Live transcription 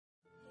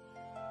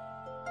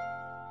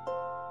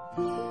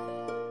In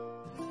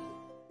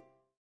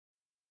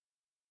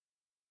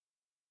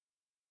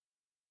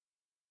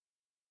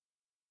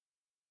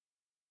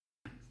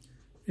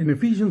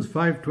Ephesians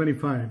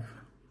 5:25,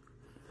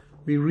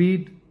 we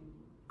read,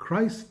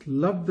 Christ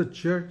loved the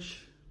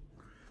church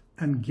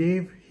and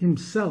gave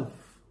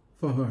himself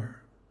for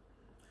her.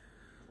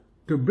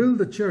 To build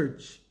the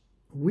church,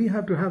 we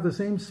have to have the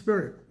same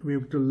spirit. We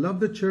have to love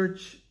the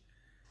church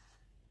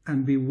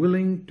and be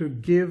willing to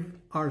give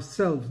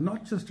ourselves,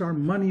 not just our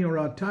money or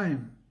our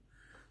time,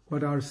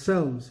 but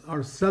ourselves,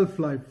 our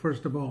self-life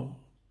first of all.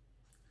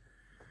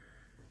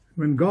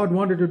 When God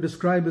wanted to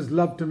describe his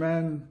love to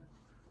man,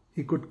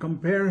 he could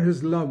compare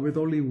his love with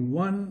only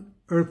one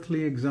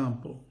earthly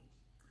example,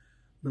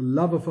 the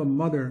love of a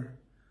mother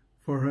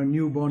for her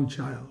newborn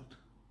child.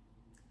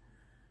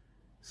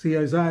 See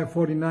Isaiah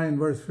 49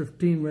 verse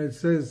 15 where it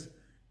says,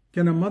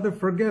 can a mother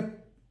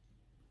forget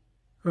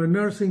her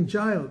nursing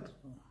child?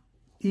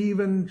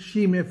 Even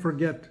she may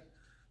forget,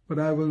 but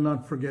I will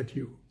not forget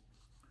you.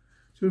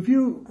 So if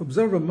you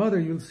observe a mother,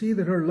 you'll see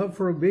that her love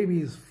for a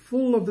baby is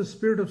full of the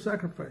spirit of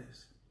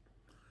sacrifice.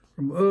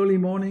 From early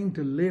morning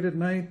till late at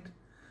night,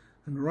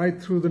 and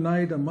right through the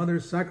night, a mother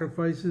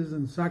sacrifices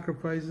and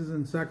sacrifices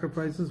and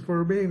sacrifices for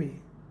her baby.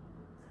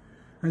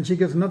 And she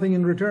gets nothing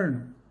in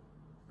return.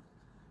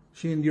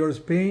 She endures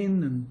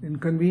pain and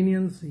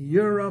inconvenience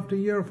year after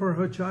year for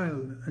her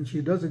child, and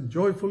she does it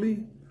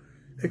joyfully,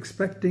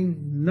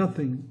 expecting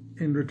nothing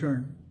in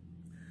return.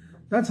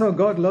 That's how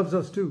God loves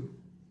us too.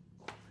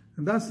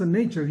 And that's the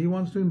nature he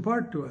wants to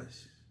impart to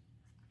us.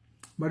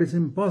 But it's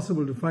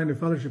impossible to find a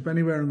fellowship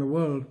anywhere in the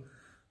world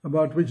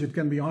about which it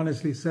can be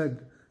honestly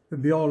said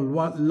that they all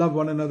love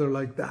one another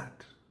like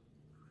that.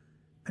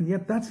 And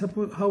yet that's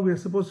how we're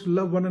supposed to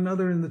love one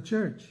another in the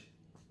church.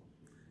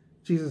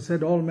 Jesus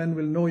said, all men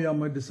will know you are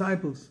my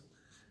disciples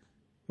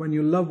when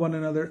you love one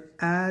another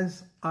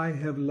as I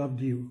have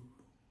loved you.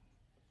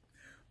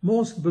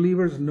 Most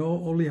believers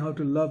know only how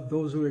to love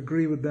those who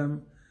agree with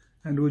them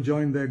and who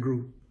join their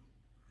group.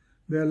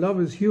 Their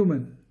love is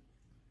human,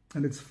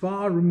 and it's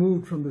far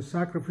removed from the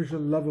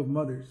sacrificial love of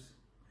mothers.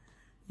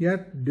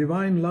 Yet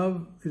divine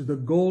love is the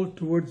goal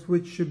towards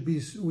which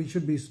we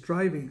should be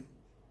striving.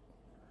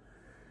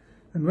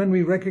 And when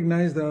we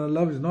recognize that our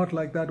love is not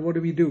like that,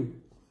 what do?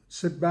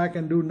 Sit back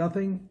and do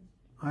nothing?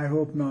 I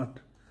hope not.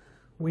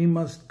 We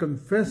must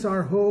confess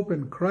our hope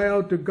and cry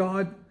out to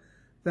God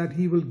that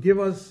he will give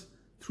us,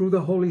 through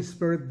the Holy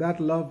Spirit, that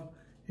love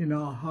in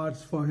our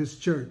hearts for his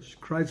church.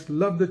 Christ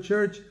loved the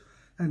church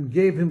and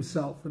gave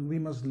himself, and we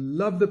must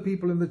love the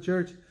people in the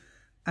church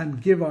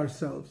and give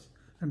ourselves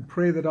and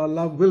pray that our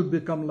love will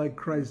become like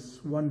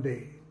Christ's one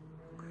day.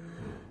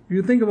 If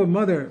you think of a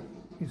mother,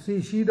 you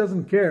see, she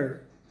doesn't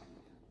care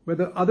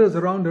whether others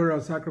around her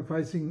are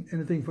sacrificing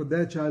anything for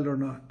their child or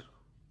not.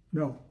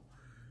 No.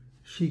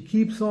 She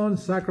keeps on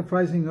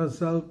sacrificing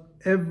herself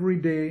every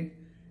day,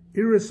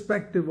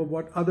 irrespective of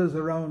what others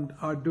around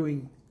are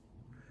doing.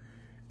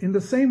 In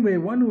the same way,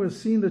 one who has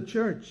seen the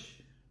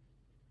church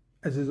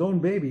as his own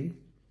baby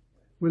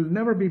will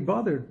never be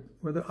bothered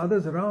whether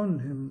others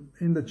around him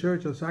in the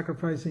church are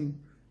sacrificing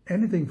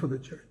anything for the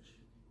church.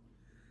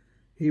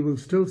 He will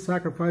still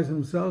sacrifice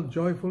himself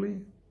joyfully,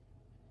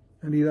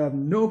 and he'll have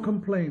no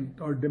complaint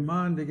or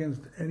demand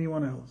against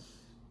anyone else.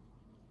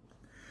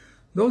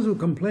 Those who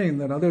complain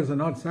that others are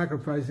not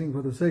sacrificing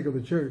for the sake of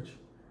the church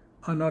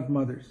are not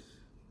mothers.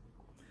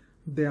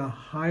 They are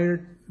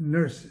hired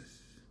nurses.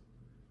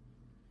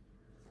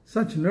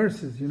 Such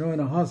nurses, in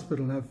a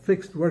hospital have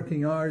fixed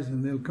working hours,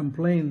 and they'll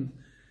complain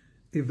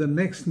if the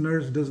next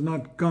nurse does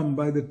not come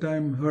by the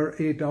time her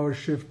 8-hour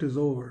shift is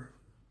over.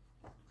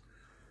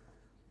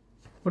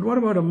 But what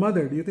about a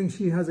mother? Do you think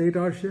she has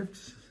 8-hour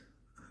shifts?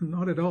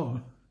 Not at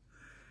all.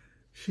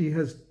 She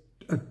has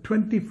a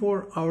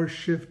 24-hour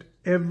shift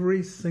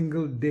every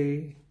single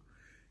day,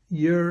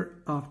 year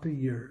after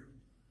year.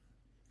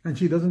 And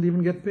she doesn't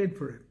even get paid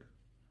for it.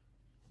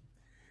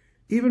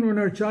 Even when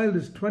her child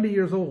is 20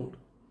 years old,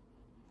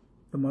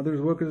 the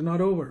mother's work is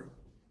not over.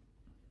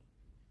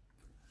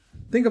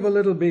 Think of a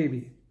little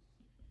baby.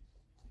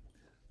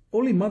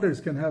 Only mothers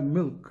can have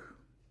milk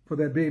for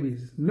their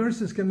babies.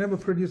 Nurses can never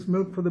produce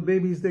milk for the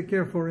babies they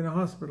care for in a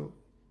hospital.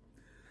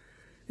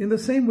 In the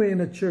same way, in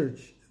a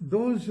church,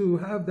 those who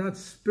have that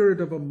spirit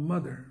of a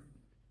mother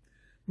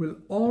will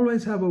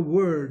always have a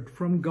word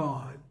from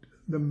God,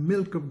 the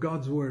milk of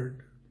God's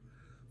word,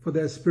 for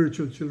their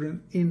spiritual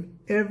children in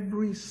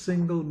every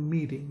single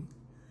meeting,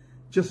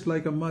 just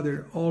like a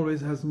mother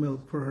always has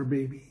milk for her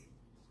baby.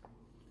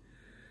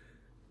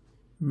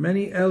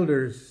 Many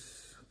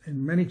elders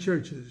in many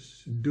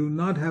churches do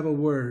not have a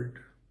word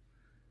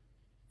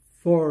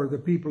for the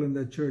people in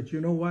their church. You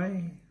know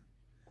why?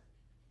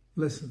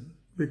 Listen,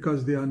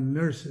 because they are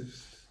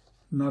nurses,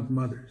 not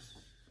mothers.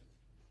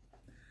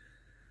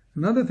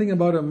 Another thing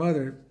about a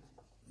mother,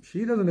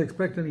 she doesn't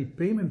expect any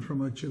payment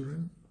from her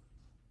children.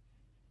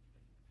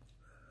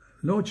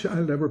 No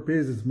child ever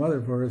pays its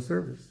mother for her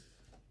service.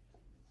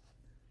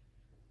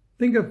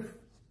 Think of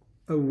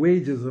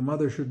wages a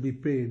mother should be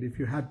paid if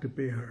you had to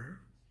pay her.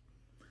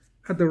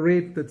 at the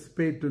rate that's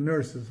paid to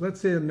nurses.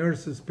 Let's say a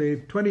nurse is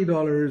paid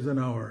 $20 an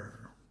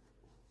hour.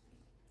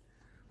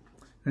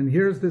 And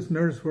here's this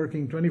nurse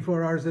working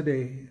 24 hours a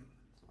day,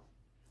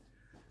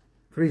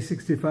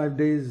 365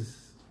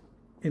 days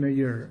in a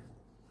year.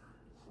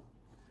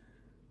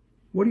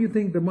 What do you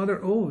think the mother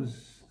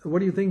owes? What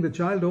do you think the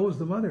child owes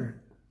the mother?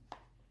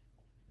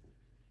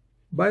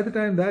 By the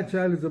time that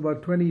child is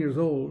about 20 years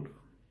old,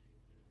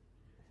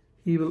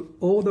 he will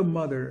owe the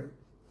mother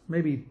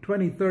maybe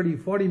 $20,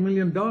 $30, $40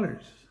 million.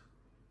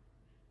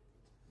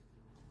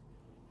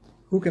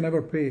 Who can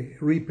ever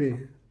repay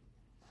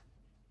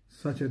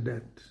such a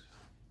debt?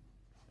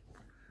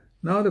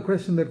 Now the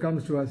question that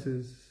comes to us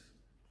is,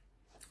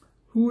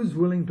 who is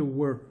willing to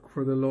work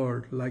for the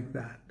Lord like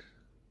that?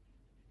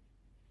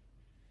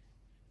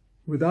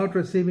 Without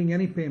receiving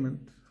any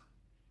payment,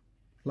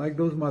 like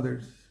those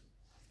mothers,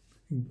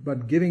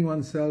 but giving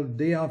oneself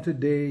day after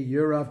day,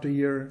 year after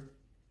year,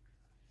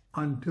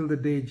 until the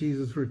day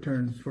Jesus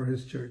returns for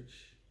his church.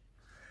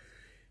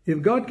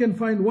 If God can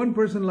find one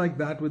person like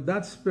that, with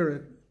that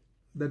spirit,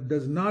 that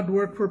does not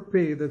work for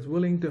pay, that's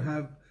willing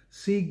to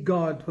seek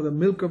God for the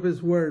milk of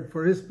his word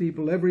for his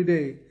people every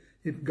day,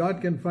 if God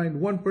can find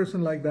one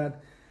person like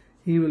that,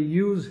 he will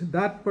use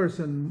that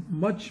person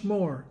much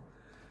more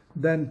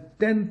than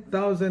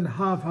 10,000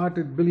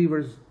 half-hearted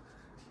believers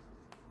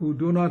who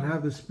do not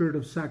have the spirit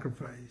of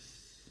sacrifice.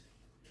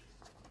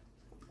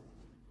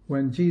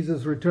 When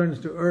Jesus returns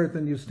to earth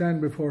and you stand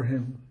before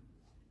him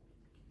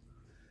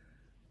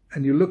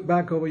and you look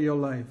back over your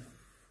life,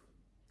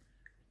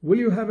 will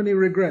you have any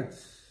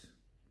regrets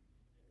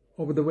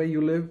over the way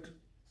you lived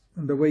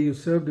and the way you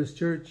served his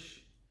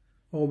church?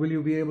 Or will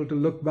you be able to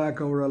look back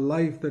over a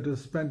life that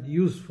was spent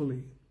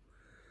usefully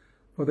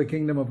for the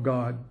kingdom of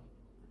God?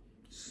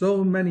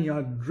 So many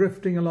are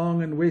drifting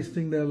along and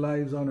wasting their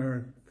lives on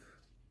earth.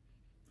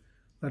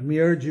 Let me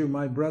urge you,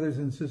 my brothers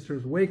and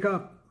sisters, wake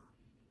up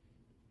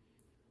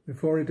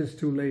before it is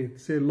too late.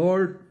 Say,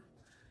 Lord,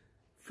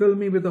 fill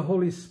me with the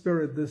Holy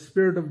Spirit, the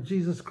Spirit of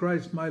Jesus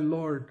Christ, my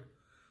Lord,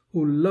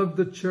 who loved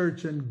the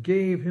church and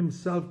gave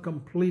himself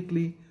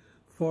completely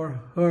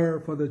for her,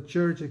 for the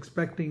church,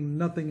 expecting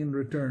nothing in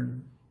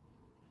return.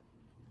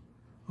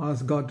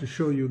 Ask God to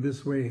show you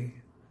this way,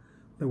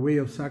 the way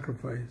of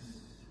sacrifice.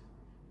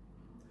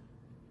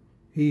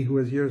 He who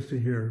has ears to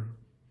hear,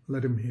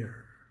 let him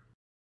hear.